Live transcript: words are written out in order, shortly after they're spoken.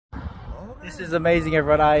This is amazing,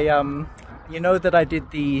 everyone. You know that I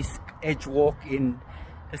did the edge walk in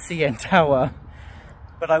the CN Tower,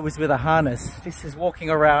 but I was with a harness. This is walking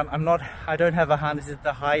around. I don't have a harness at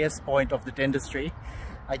the highest point of the dentistry.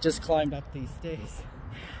 I just climbed up these stairs.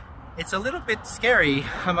 It's a little bit scary,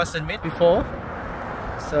 I must admit, before.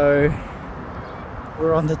 So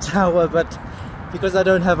we're on the tower, but because I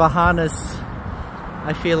don't have a harness,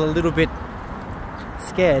 I feel a little bit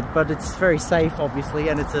scared, but it's very safe, obviously,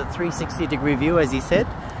 and it's a 360-degree view, as he said.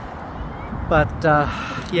 But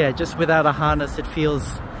yeah, just without a harness, it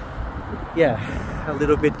feels, yeah, a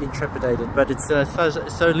little bit intrepidated, but it's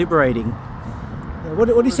so liberating. Yeah,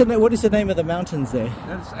 what is the name of the mountains there?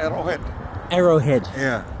 That's Arrowhead. Arrowhead.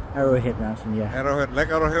 Yeah. Arrowhead Mountain, yeah. Arrowhead. Lake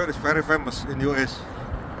Arrowhead is very famous in US.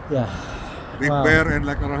 Yeah. Big Bear and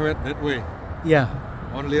Lake Arrowhead that way. Yeah.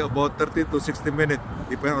 Only about 30 to 60 minutes,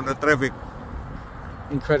 depending on the traffic.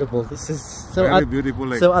 Incredible. This is so very beautiful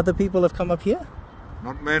lake. So other people have come up here?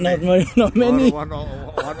 Not many. Not many. One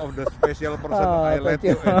of the special person I let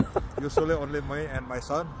you. And usually only me and my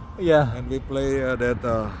son. Yeah. And we play that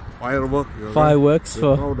firework. Fireworks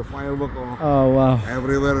for. Throw the firework. Oh wow.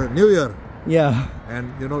 Everywhere New Year. Yeah.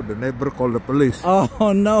 And you know the neighbor called the police.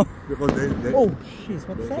 Oh no. Because they oh jeez,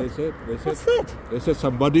 what's that? What's that? They said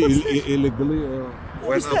somebody illegally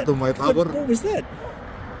went up to my tower. What was that?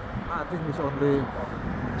 I think it's only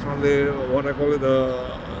what I call it.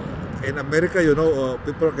 In America, you know,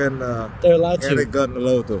 people can they're allowed carry to. Gun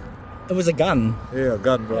allowed to. It was a gun. Yeah,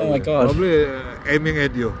 gun. Probably. Oh my god. Probably aiming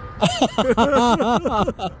at you.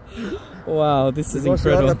 Wow, this is because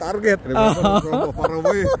incredible. You are the target. Remember, from far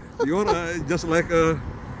away, you are just like an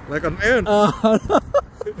ant. No,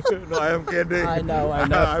 I am kidding. I know.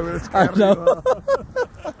 I will scare you.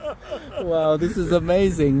 Wow, this is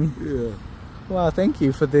amazing. Yeah. Wow, thank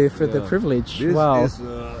you for the privilege. This wow. is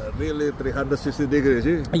really 360 degrees.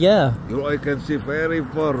 See? Yeah. You I can see very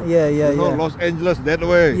far. Yeah, you know, Los Angeles that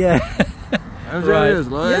way. Yeah. I'm serious.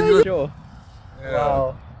 Right. Los Angeles. Sure. Yeah.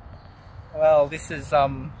 Wow. Well, this is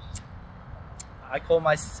I call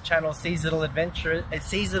my channel Seasonal Adventure.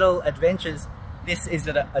 Seasonal Adventures. This is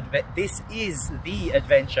the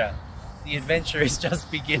adventure. The adventure is just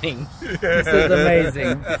beginning. This is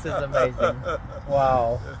amazing. This is amazing.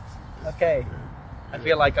 Wow. Okay. I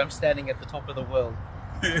feel like I'm standing at the top of the world.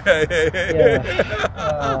 Yeah.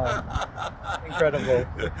 Incredible.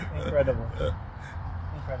 Incredible.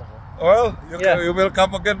 Incredible. Well, you will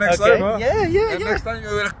come again next time, huh? Yeah. Next time you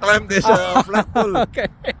will climb this flagpole. Okay.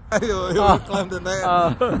 you will climb the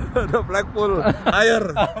flagpole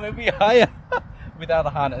higher. Maybe higher. Without a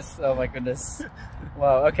harness. Oh my goodness.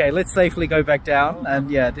 Wow. Okay, let's safely go back down. And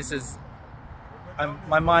yeah, this is...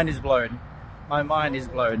 my mind is blown. My mind is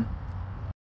blown.